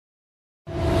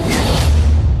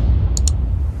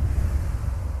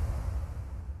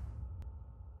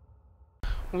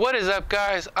What is up,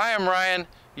 guys? I am Ryan,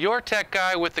 your tech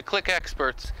guy with the Click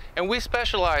Experts, and we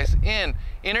specialize in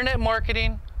internet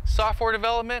marketing, software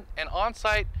development, and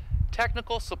on-site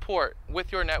technical support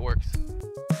with your networks.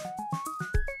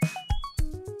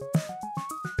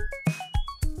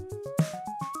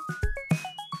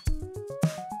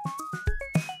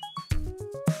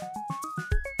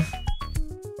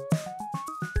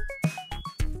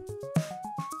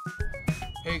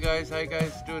 Hey guys, how you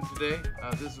guys doing today?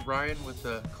 This is Ryan with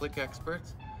the Click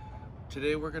Experts.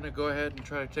 Today we're going to go ahead and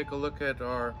try to take a look at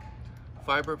our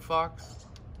fiber fox.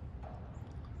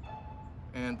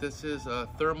 And this is a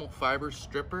thermal fiber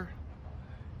stripper.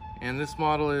 And this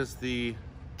model is the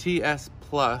TS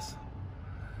Plus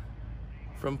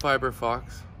from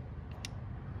Fiberfox.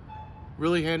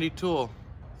 Really handy tool.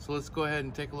 So let's go ahead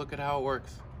and take a look at how it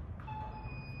works.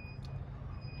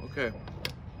 Okay.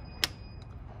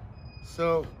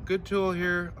 So, good tool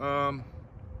here,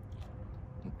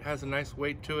 has a nice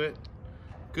weight to it,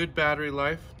 good battery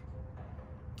life.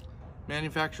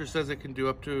 Manufacturer says it can do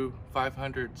up to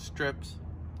 500 strips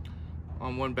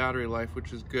on one battery life,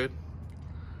 which is good.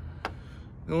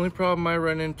 The only problem I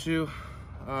run into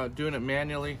doing it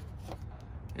manually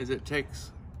is it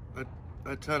takes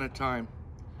a ton of time,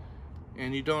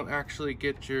 and you don't actually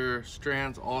get your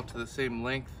strands all to the same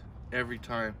length every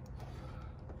time.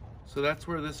 So that's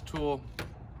where this tool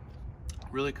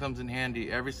really comes in handy.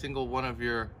 Every single one of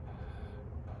your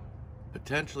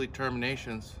potentially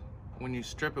terminations, when you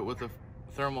strip it with a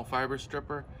thermal fiber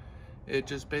stripper, it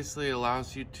just basically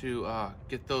allows you to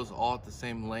get those all at the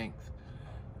same length,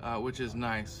 which is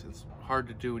nice. It's hard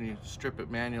to do when you strip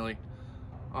it manually.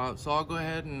 So I'll go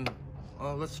ahead and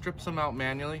let's strip some out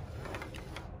manually,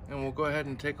 and we'll go ahead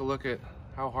and take a look at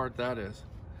how hard that is,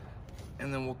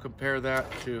 and then we'll compare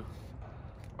that to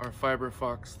our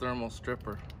Fiberfox thermal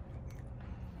stripper.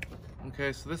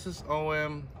 Okay, so this is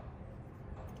OM5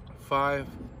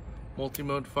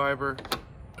 multi-mode fiber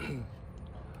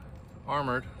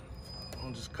armored.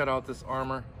 I'll just cut out this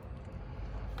armor,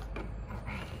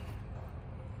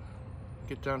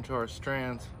 get down to our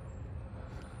strands.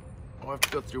 We'll have to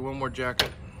go through one more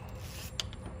jacket.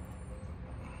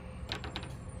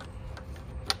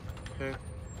 Okay,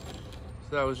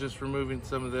 so that was just removing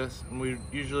some of this, and we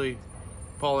usually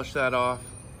polish that off,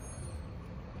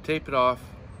 tape it off,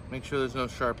 make sure there's no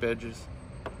sharp edges.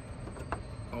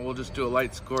 And we'll just do a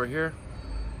light score here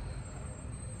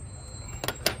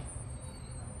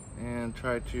and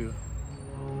try to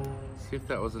see if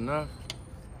that was enough.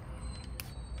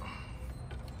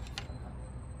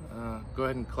 Go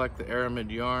ahead and collect the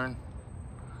aramid yarn.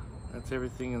 That's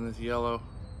everything in this yellow.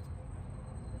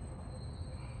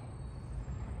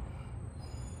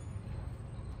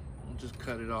 We'll just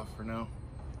cut it off for now.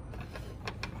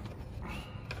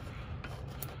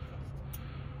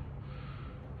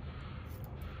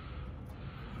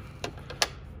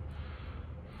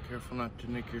 Careful not to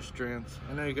nick your strands.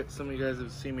 I know some of you guys have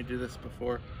seen me do this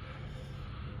before.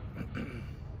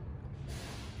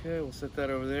 Okay, we'll set that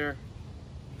over there.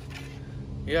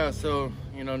 Yeah, so,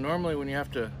 you know, normally when you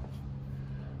have to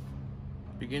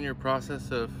begin your process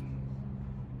of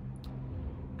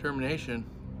termination,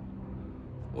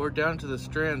 we're down to the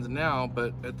strands now,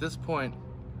 but at this point,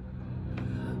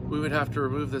 we would have to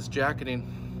remove this jacketing.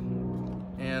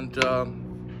 And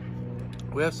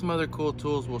we have some other cool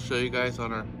tools we'll show you guys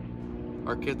on our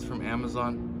kits from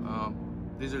Amazon.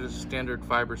 These are just standard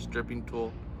fiber stripping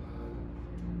tool.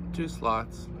 2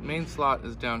 slots. The main slot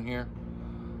is down here.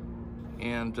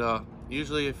 And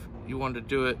usually if you wanted to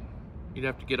do it, you'd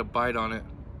have to get a bite on it.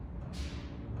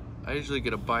 I usually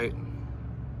get a bite.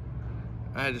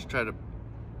 I just try to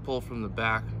pull from the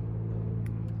back.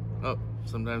 Oh,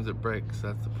 sometimes it breaks,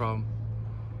 that's the problem.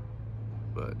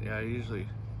 But yeah, usually,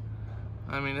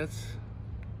 I mean,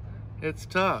 it's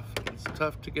tough. It's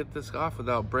tough to get this off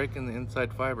without breaking the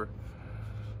inside fiber.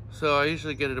 So I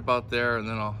usually get it about there, and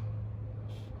then I'll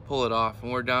pull it off,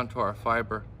 and we're down to our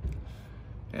fiber.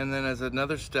 And then as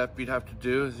another step you'd have to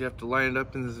do is you have to line it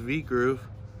up in this V groove.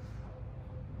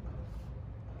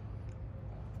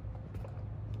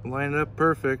 Line it up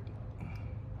perfect,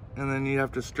 and then you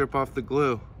have to strip off the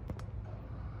glue.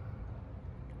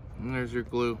 And there's your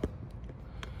glue.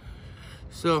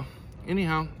 So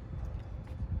anyhow,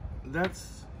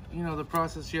 that's, you know, the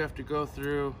process you have to go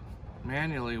through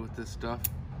manually with this stuff.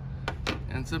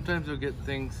 And sometimes you'll get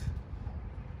things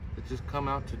that just come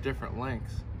out to different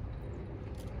lengths.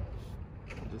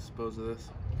 I'll dispose of this.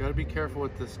 You gotta be careful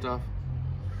with this stuff.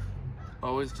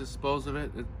 Always dispose of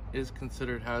it. It is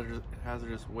considered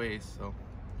hazardous waste, so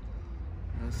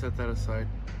I'm gonna set that aside.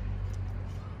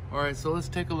 All right, so let's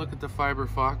take a look at the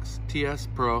Fiberfox TS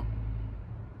Pro.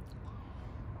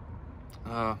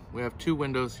 We have 2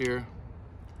 windows here.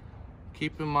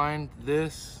 Keep in mind,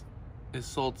 this is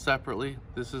sold separately.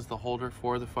 This is the holder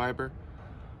for the fiber.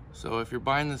 So if you're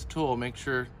buying this tool, make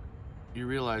sure you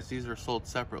realize these are sold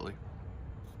separately.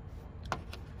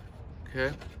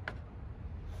 Okay.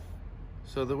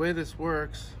 So the way this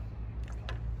works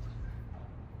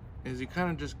is you kind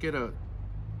of just get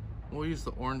we'll use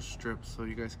the orange strip so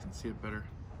you guys can see it better.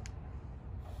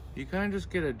 You kind of just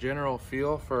get a general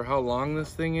feel for how long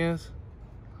this thing is.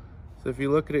 So if you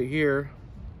look at it here,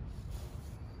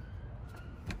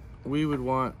 we would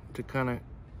want to kind of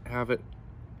have it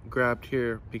grabbed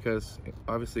here because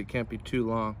obviously it can't be too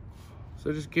long.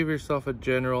 So just give yourself a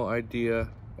general idea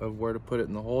of where to put it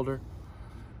in the holder.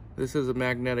 This is a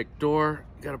magnetic door.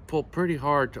 You gotta pull pretty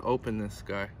hard to open this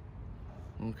guy.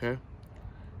 Okay.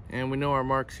 And we know our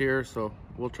marks here, so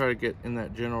we'll try to get in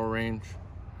that general range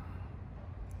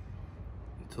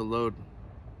to load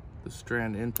the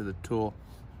strand into the tool.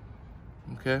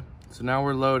 Okay, so now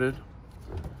we're loaded.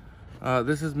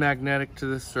 This is magnetic to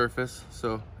this surface,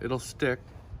 so it'll stick.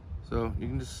 So you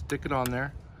can just stick it on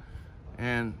there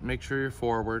and make sure you're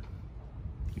forward.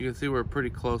 You can see we're pretty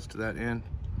close to that end.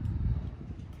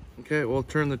 Okay, we'll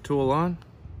turn the tool on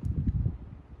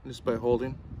just by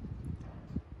holding.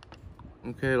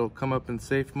 Okay, it'll come up in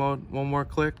safe mode. One more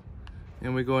click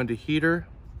and we go into heater.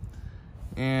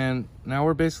 And now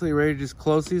we're basically ready to just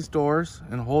close these doors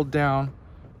and hold down,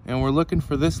 and we're looking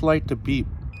for this light to beep.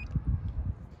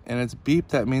 And it's beep,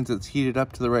 that means it's heated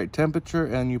up to the right temperature,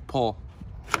 and you pull.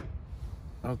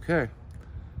 Okay,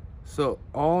 so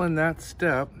all in that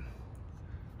step,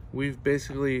 we've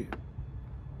basically,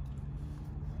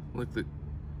 look,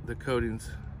 the coating's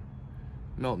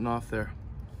melting off there.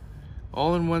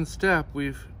 All in one step,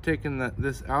 we've taken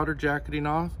this outer jacketing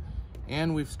off,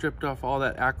 and we've stripped off all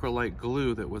that acrylite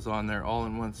glue that was on there, all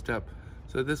in one step.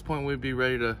 So at this point, we'd be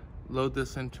ready to load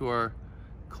this into our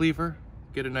cleaver,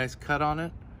 get a nice cut on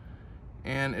it,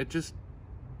 and it just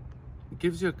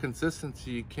gives you a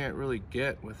consistency you can't really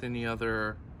get with any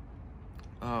other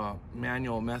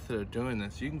manual method of doing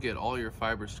this. You can get all your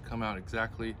fibers to come out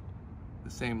exactly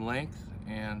the same length,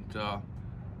 and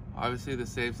obviously this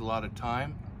saves a lot of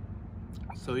time.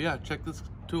 So yeah, check this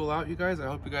tool out, you guys. I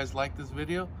hope you guys like this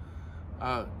video.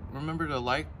 Remember to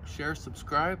like, share,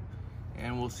 subscribe,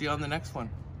 and we'll see you on the next one.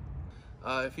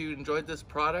 If you enjoyed this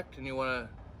product and you want to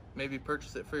maybe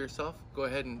purchase it for yourself, go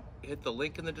ahead and hit the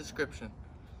link in the description.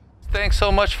 Thanks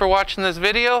so much for watching this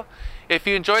video. If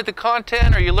you enjoyed the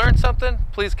content or you learned something,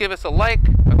 please give us a like,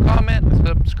 a comment, and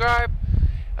subscribe.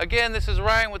 Again, this is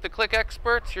Ryan with the Click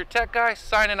Experts, your tech guy,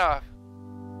 signing off.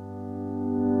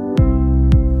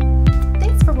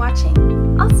 Thanks for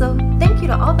watching. Also, thank you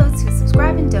to all those who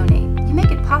subscribe and donate.